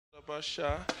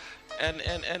And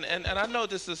I know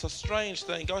this is a strange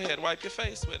thing. Go ahead, wipe your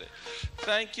face with it.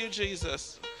 Thank you,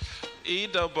 Jesus.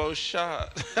 Idabosha.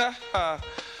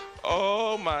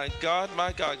 Oh my God,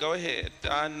 my God. Go ahead.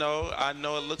 I know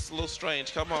it looks a little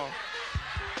strange. Come on.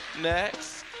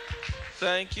 Next.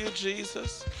 Thank you,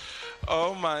 Jesus.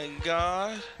 Oh my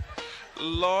God.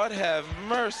 Lord have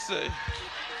mercy.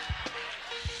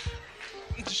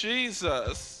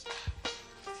 Jesus.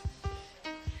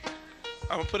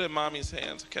 I'm gonna put it in mommy's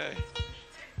hands, okay?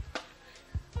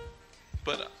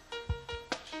 But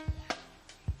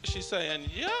she's saying,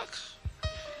 yuck.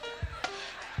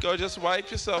 Go just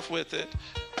wipe yourself with it.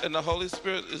 And the Holy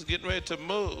Spirit is getting ready to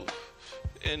move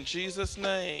in Jesus'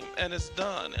 name. And it's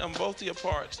done on both of your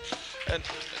parts. And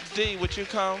D, would you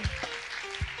come?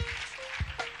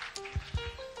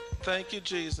 Thank you,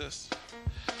 Jesus.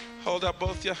 Hold up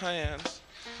both your hands.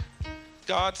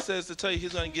 God says to tell you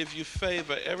he's going to give you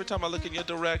favor. Every time I look in your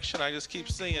direction, I just keep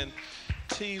seeing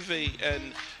TV. And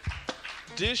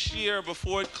this year,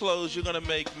 before it closes, you're going to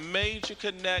make major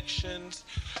connections,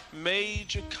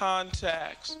 major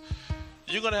contacts.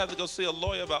 You're going to have to go see a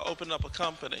lawyer about opening up a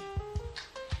company.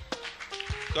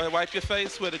 Go ahead, wipe your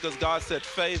face with it, because God said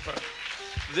favor.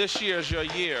 This year is your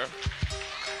year.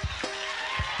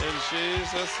 In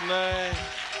Jesus' name.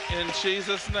 In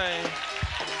Jesus' name.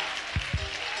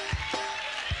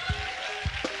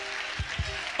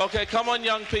 Okay, come on,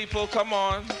 young people. Come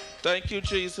on. Thank you,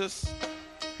 Jesus.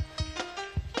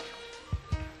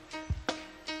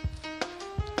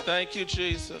 Thank you,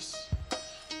 Jesus.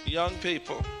 Young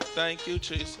people, thank you,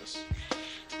 Jesus.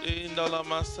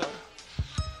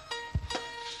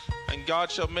 And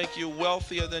God shall make you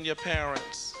wealthier than your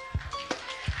parents.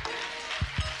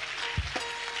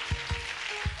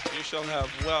 You shall have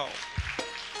wealth.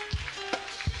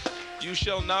 You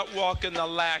shall not walk in the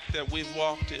lack that we've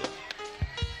walked in.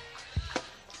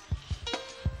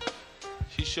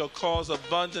 He shall cause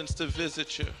abundance to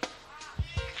visit you.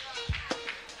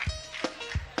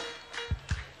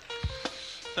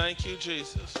 Thank you,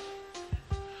 Jesus.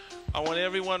 I want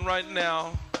everyone right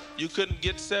now, you couldn't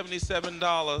get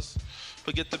 $77,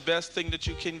 but get the best thing that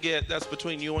you can get. That's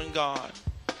between you and God.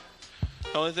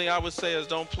 The only thing I would say is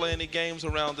don't play any games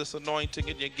around this anointing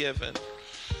and your giving.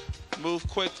 Move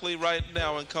quickly right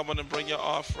now and come on and bring your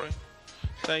offering.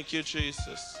 Thank you,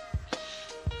 Jesus.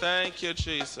 Thank you,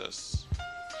 Jesus.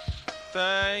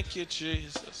 Thank you,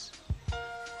 Jesus.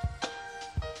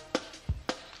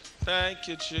 Thank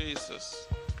you, Jesus.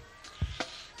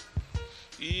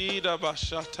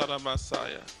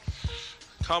 Messiah.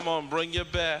 Come on, bring your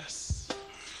best.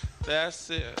 That's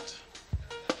it.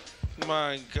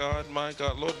 My God, my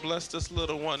God. Lord, bless this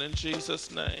little one in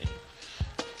Jesus' name.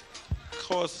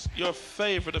 Cause your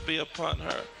favor to be upon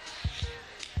her.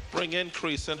 Bring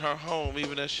increase in her home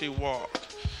even as she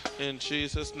walks. In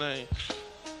Jesus' name.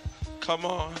 Come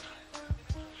on.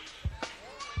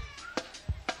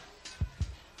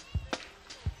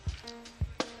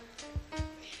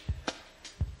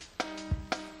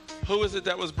 Who is it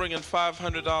that was bringing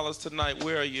 $500 tonight?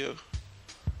 Where are you?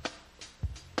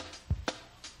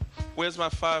 Where's my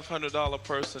 $500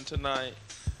 person tonight?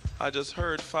 I just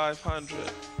heard 500.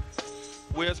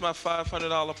 Where's my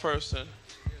 $500 person?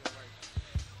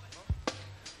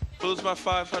 Who's my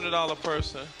 $500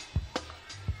 person?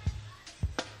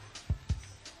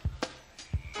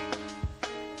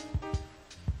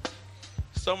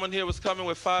 Someone here was coming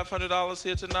with $500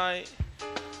 here tonight.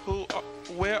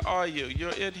 Where are you? You're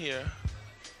in here.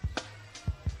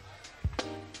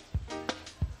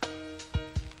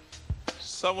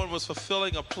 Someone was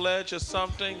fulfilling a pledge or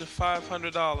something,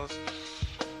 $500.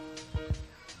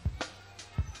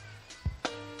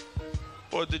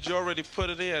 Or did you already put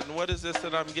it in? What is this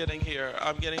that I'm getting here?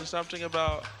 I'm getting something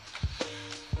about,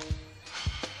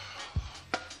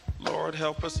 Lord,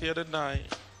 help us here tonight.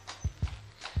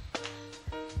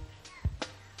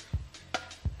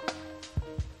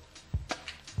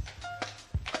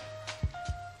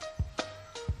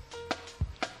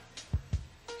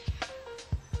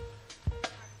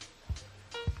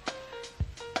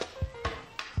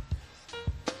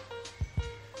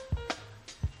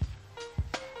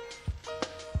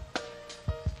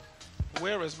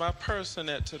 Where is my person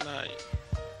at tonight?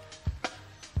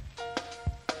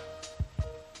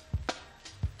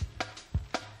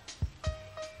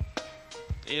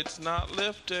 It's not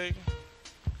lifting.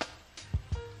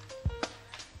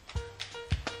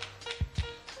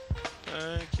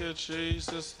 Thank you,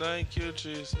 Jesus. Thank you,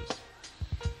 Jesus.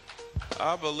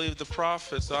 I believe the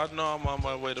prophets. I know I'm on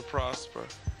my way to prosper.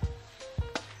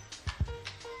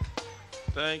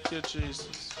 Thank you,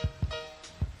 Jesus.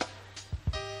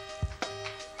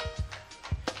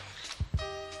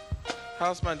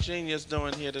 How's my genius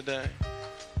doing here today?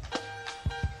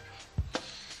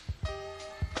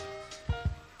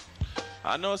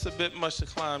 I know it's a bit much to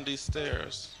climb these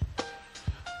stairs.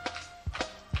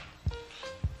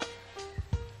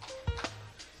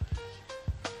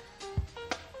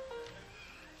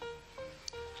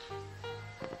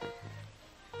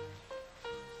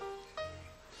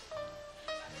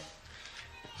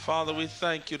 Father, we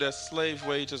thank you that slave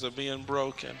wages are being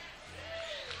broken.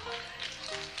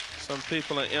 Some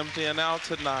people are emptying out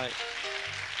tonight.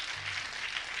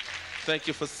 Thank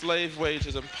you for slave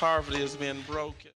wages and poverty is being broken.